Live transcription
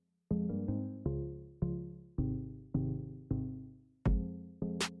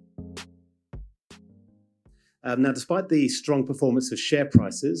Now, despite the strong performance of share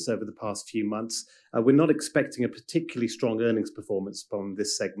prices over the past few months, we're not expecting a particularly strong earnings performance from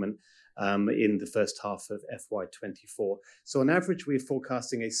this segment in the first half of FY24. So on average, we're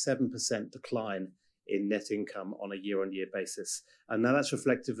forecasting a 7% decline in net income on a year-on-year basis. And now that's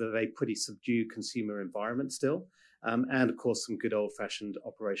reflective of a pretty subdued consumer environment still, and of course some good old-fashioned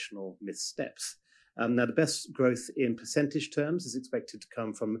operational missteps. Now the best growth in percentage terms is expected to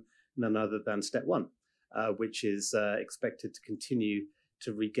come from none other than Step 1, which is expected to continue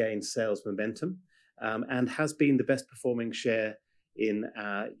to regain sales momentum and has been the best performing share in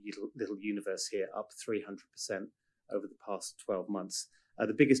our little universe here, up 300% over the past 12 months.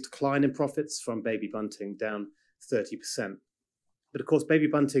 The biggest decline in profits from Baby Bunting, down 30%. But of course, Baby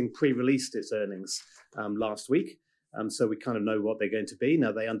Bunting pre-released its earnings last week, so we kind of know what they're going to be.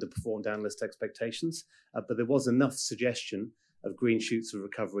 Now, they underperformed analyst expectations, but there was enough suggestion of green shoots of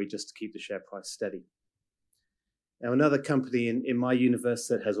recovery just to keep the share price steady. Now, another company in my universe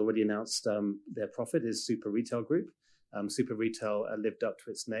that has already announced their profit is Super Retail Group. Super Retail lived up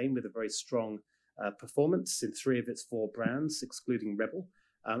to its name with a very strong performance in 3 of its 4 brands, excluding Rebel,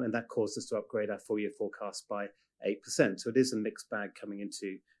 and that caused us to upgrade our full-year forecast by 8%. So it is a mixed bag coming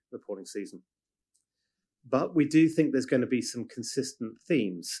into reporting season. But we do think there's going to be some consistent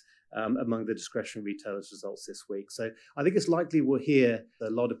themes among the discretionary retailers' results this week. So I think it's likely we'll hear a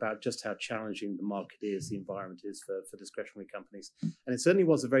lot about just how challenging the market is, the environment is for discretionary companies. And it certainly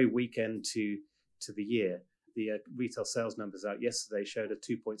was a very weak end to the year. The retail sales numbers out yesterday showed a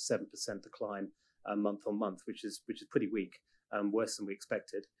 2.7% decline month on month, which is pretty weak, worse than we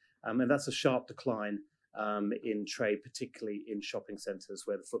expected. And that's a sharp decline in trade, particularly in shopping centres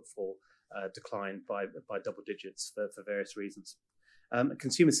where the footfall declined by double digits for various reasons.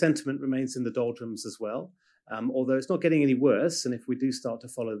 Consumer sentiment remains in the doldrums as well, although it's not getting any worse. And if we do start to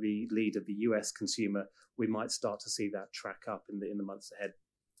follow the lead of the US consumer, we might start to see that track up in the months ahead.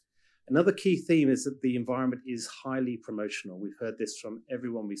 Another key theme is that the environment is highly promotional. We've heard this from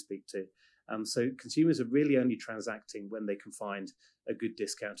everyone we speak to. So consumers are really only transacting when they can find a good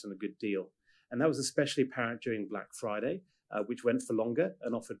discount and a good deal. And that was especially apparent during Black Friday, which went for longer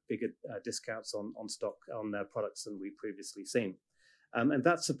and offered bigger discounts on stock on products than we've previously seen. And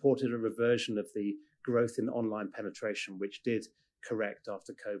that supported a reversion of the growth in online penetration, which did correct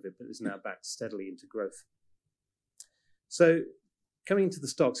after COVID, but is now back steadily into growth. So coming into the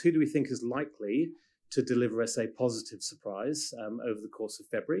stocks, who do we think is likely to deliver us a positive surprise over the course of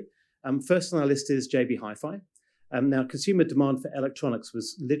February? First on our list is JB Hi-Fi. Now, consumer demand for electronics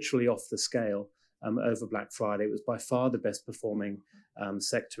was literally off the scale over Black Friday. It was by far the best performing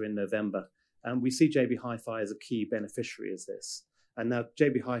sector in November. And we see JB Hi-Fi as a key beneficiary of this. And now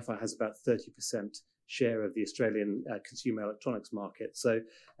JB Hi-Fi has about 30% share of the Australian consumer electronics market. So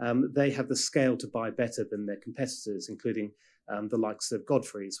they have the scale to buy better than their competitors, including the likes of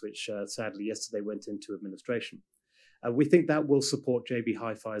Godfrey's, which sadly yesterday went into administration. We think that will support JB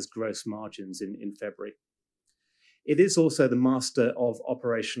Hi-Fi's gross margins in February. It is also the master of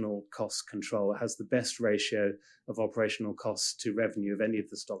operational cost control. It has the best ratio of operational costs to revenue of any of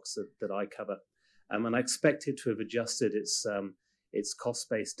the stocks that I cover. And I expect it to have adjusted its cost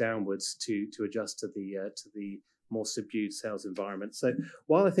base downwards to adjust to the more subdued sales environment. So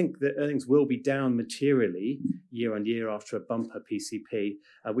while I think the earnings will be down materially year on year after a bumper PCP,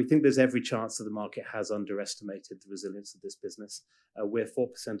 we think there's every chance that the market has underestimated the resilience of this business. We're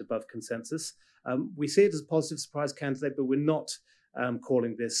 4% above consensus. We see it as a positive surprise candidate, but we're not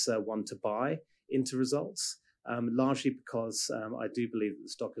calling this one to buy into results, largely because I do believe that the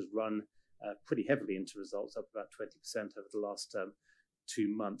stock has run pretty heavily into results, up about 20% over the last 2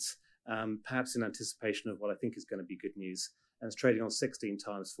 months. Perhaps in anticipation of what I think is going to be good news. And it's trading on 16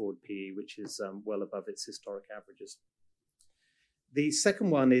 times forward PE, which is well above its historic averages. The second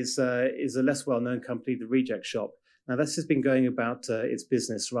one is a less well-known company, The Reject Shop. Now, this has been going about its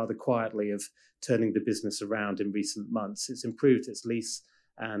business rather quietly of turning the business around in recent months. It's improved its lease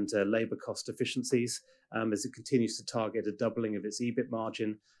and labour cost efficiencies as it continues to target a doubling of its EBIT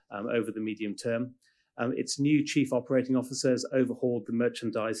margin over the medium term. Its new chief operating officer has overhauled the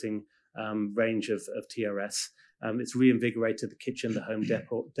merchandising range of TRS. It's reinvigorated the kitchen, the home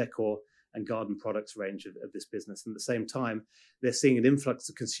decor and garden products range of this business. And at the same time, they're seeing an influx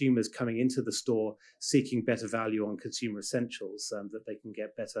of consumers coming into the store seeking better value on consumer essentials, that they can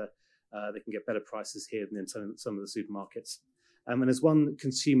get better prices here than in some of the supermarkets. And as one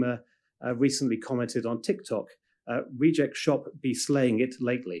consumer recently commented on TikTok, Reject Shop be slaying it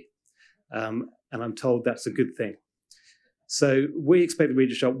lately. And I'm told that's a good thing. So we expect the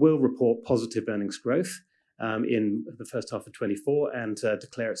Reject Shop will report positive earnings growth. in the first half of 24 and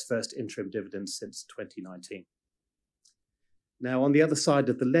declare its first interim dividend since 2019. Now, on the other side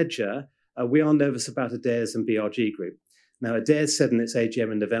of the ledger, we are nervous about Adairs and BRG Group. Now, Adairs said in its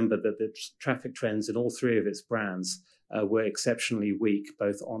AGM in November that the traffic trends in all three of its brands were exceptionally weak,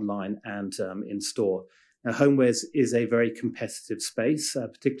 both online and in store. Now, homewares is a very competitive space,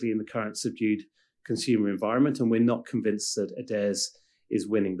 particularly in the current subdued consumer environment, and we're not convinced that Adairs is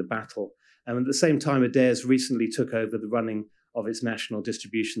winning the battle. And at the same time, Adairs recently took over the running of its national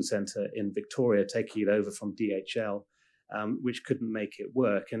distribution centre in Victoria, taking it over from DHL, which couldn't make it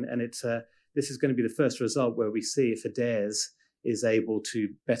work. And this is going to be the first result where we see if Adairs is able to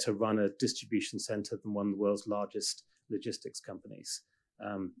better run a distribution centre than one of the world's largest logistics companies.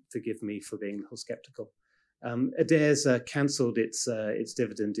 Forgive me for being a little sceptical. Adairs cancelled its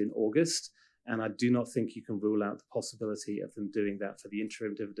dividend in August, and I do not think you can rule out the possibility of them doing that for the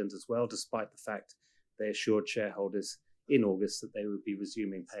interim dividend as well, despite the fact they assured shareholders in August that they would be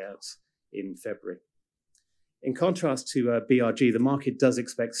resuming payouts in February. In contrast to BRG, the market does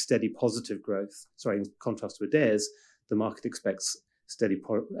expect steady positive growth. In contrast to Adairs, the market expects steady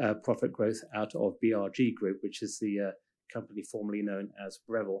profit growth out of BRG Group, which is the company formerly known as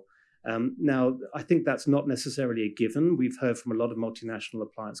Breville. Now, I think that's not necessarily a given. We've heard from a lot of multinational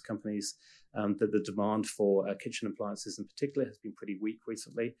appliance companies that the demand for kitchen appliances in particular has been pretty weak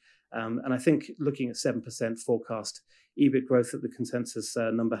recently. And I think looking at 7% forecast EBIT growth that the consensus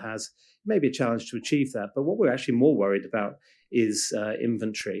number has may be a challenge to achieve that. But what we're actually more worried about is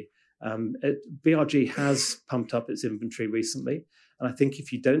inventory. BRG has pumped up its inventory recently. And I think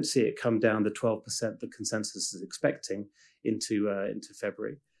if you don't see it come down the 12% the consensus is expecting into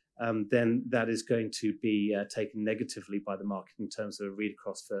February, then that is going to be taken negatively by the market in terms of a read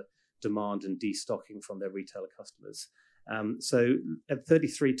across for demand and destocking from their retailer customers. So at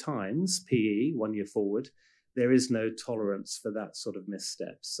 33 times PE 1 year forward, there is no tolerance for that sort of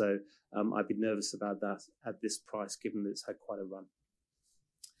misstep. So I'd be nervous about that at this price, given that it's had quite a run.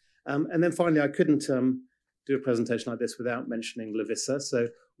 And then finally, I couldn't do a presentation like this without mentioning Lovisa. So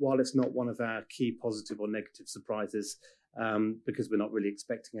while it's not one of our key positive or negative surprises, because we're not really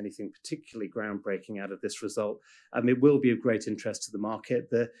expecting anything particularly groundbreaking out of this result, it will be of great interest to the market.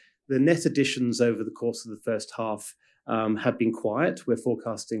 The net additions over the course of the first half have been quiet. We're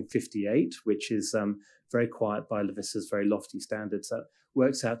forecasting 58, which is very quiet by Lovisa's very lofty standards. That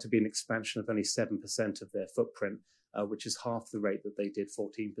works out to be an expansion of only 7% of their footprint, which is half the rate that they did,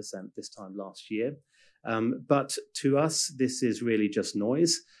 14% this time last year. But to us, this is really just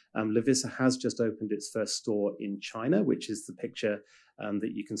noise. Lovisa has just opened its first store in China, which is the picture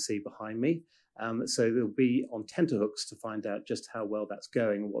that you can see behind me. So they'll be on tenterhooks to find out just how well that's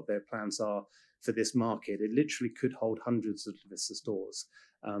going and what their plans are for this market. It literally could hold hundreds of Lovisa stores.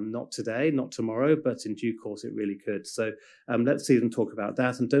 Not today, not tomorrow, but in due course it really could. So let's see them talk about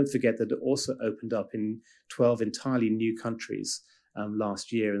that. And don't forget that it also opened up in 12 entirely new countries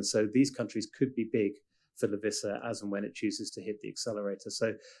last year. And so these countries could be big for Lovisa as and when it chooses to hit the accelerator.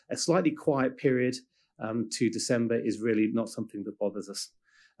 So a slightly quiet period to December is really not something that bothers us.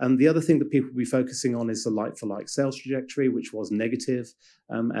 The other thing that people will be focusing on is the like-for-like sales trajectory, which was negative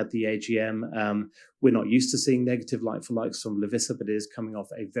at the AGM. We're not used to seeing negative like-for-likes from Lovisa, but it is coming off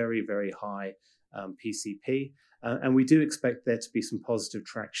a very, very high PCP. And we do expect there to be some positive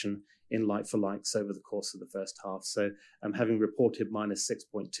traction in like-for-likes over the course of the first half. So having reported minus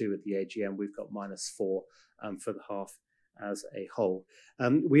 6.2 at the AGM, we've got minus 4 for the half as a whole.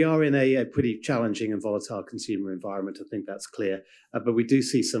 We are in a pretty challenging and volatile consumer environment. I think that's clear. But we do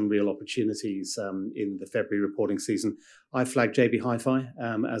see some real opportunities in the February reporting season. I flagged JB Hi-Fi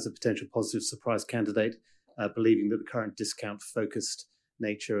as a potential positive surprise candidate, believing that the current discount-focused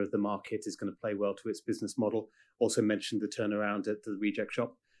nature of the market is going to play well to its business model. Also mentioned the turnaround at the Reject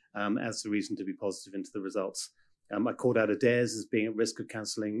Shop as the reason to be positive into the results. I called out Adairs as being at risk of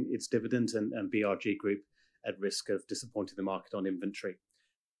cancelling its dividend and BRG Group at risk of disappointing the market on inventory.